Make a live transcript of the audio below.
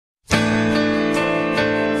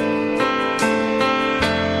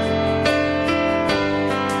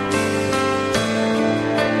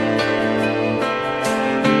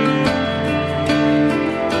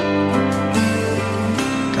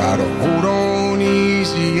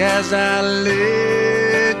as I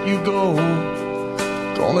let you go.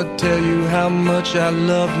 Gonna tell you how much I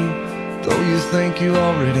love you, though you think you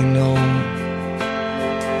already know.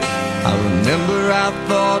 I remember I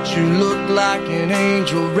thought you looked like an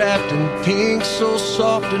angel wrapped in pink, so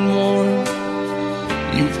soft and warm.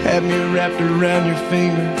 You've had me wrapped around your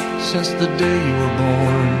finger since the day you were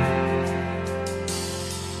born.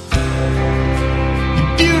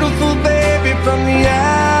 You're beautiful, baby, from the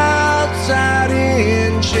outside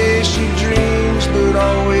in. Chase your dreams, but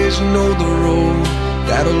always know the road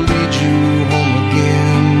that'll lead you home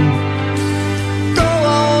again. Go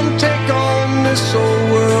on, take on this whole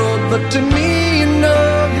world, but to me, you know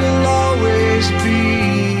you'll always be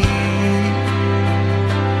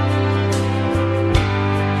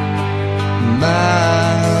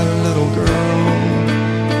my little girl.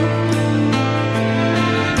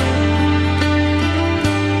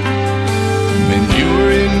 When you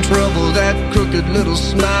were in trouble, that crooked little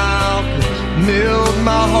smile could melt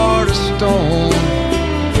my heart of stone.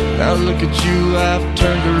 Now look at you, I've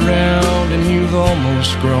turned around and you've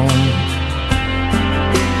almost grown.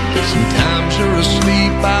 Sometimes you're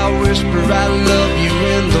asleep, I whisper I love you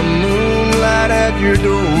in the moonlight at your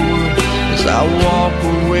door. As I walk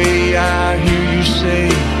away, I hear you say,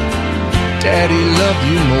 Daddy, love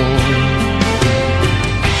you more.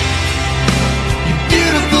 You're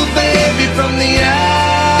beautiful, baby, from the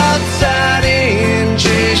outside in.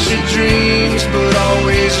 Chase your dreams, but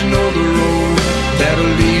always know the road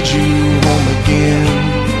that'll lead you home again.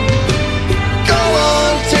 Go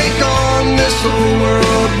on, take on this whole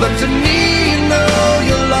world, but to me, you know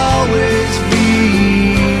you'll always be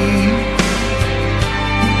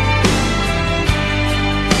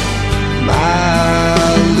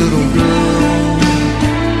my little girl.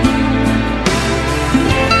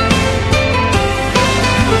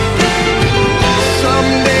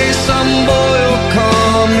 Someday some boy will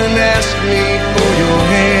come and ask me for your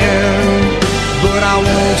hand, but I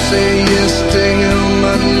won't say yes to him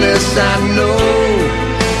unless I know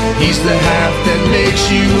he's the half that makes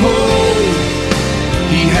you whole.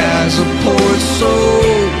 He has a poet's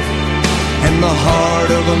soul and the heart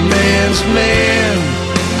of a man's man.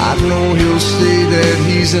 I know he'll say that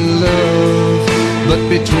he's in love, but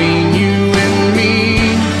between you and me,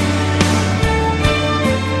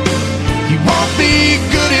 he won't be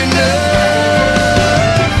good enough.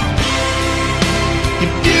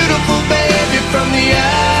 You're beautiful, baby, from the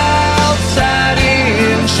outside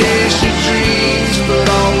in. Chase your dreams, but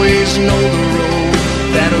always know the road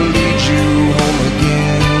that'll lead you home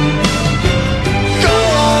again. Go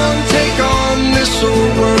on, take on this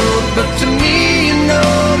whole world, but to me, you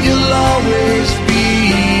know you'll always be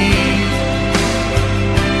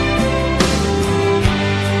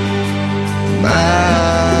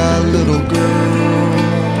my little girl.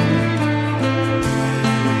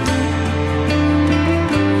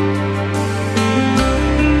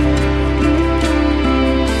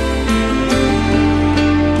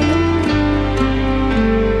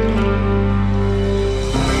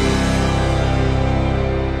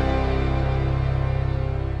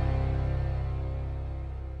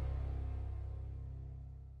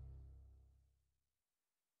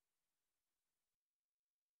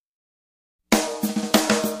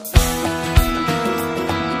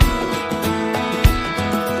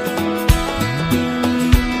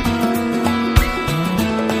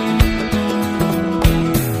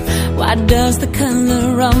 Why does the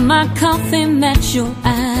color of my coffee match your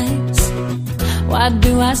eyes? Why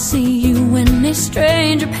do I see you when a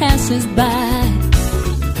stranger passes by?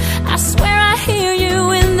 I swear I hear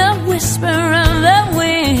you in the whisper of the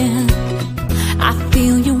wind. I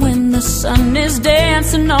feel you when the sun is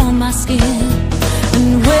dancing on my skin.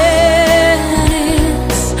 And when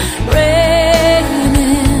it's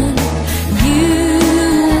raining,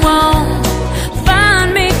 you won't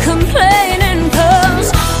find me complaining. 'Cause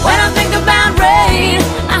when I think about rain,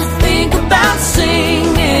 I think about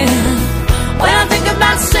singing. When I think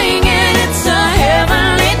about singing, it's a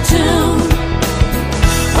heavenly tune.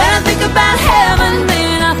 When I think about heaven,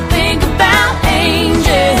 then I think about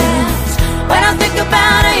angels. When I think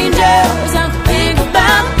about angels, I think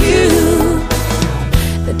about you.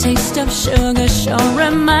 The taste of sugar sure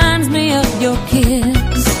reminds me of your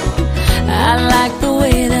kiss. I like the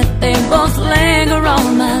way that they both linger on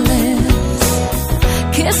my lips.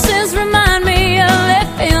 Kisses remind me of a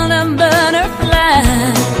field of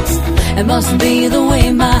butterflies. It must be the way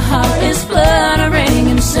my heart is fluttering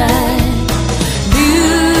inside.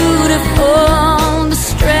 Beautiful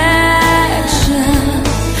distraction.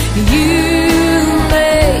 You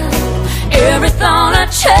make every thought a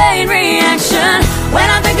chain reaction. When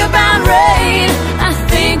I think about rain, I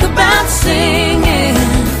think about singing.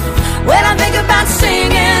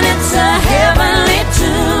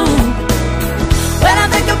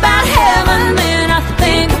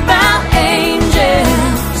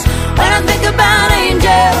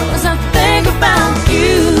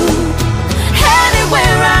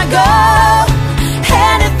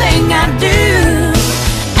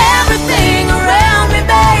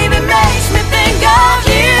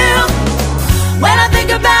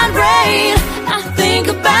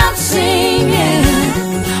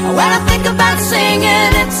 When I think about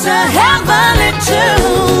singing, it's a heavenly tune.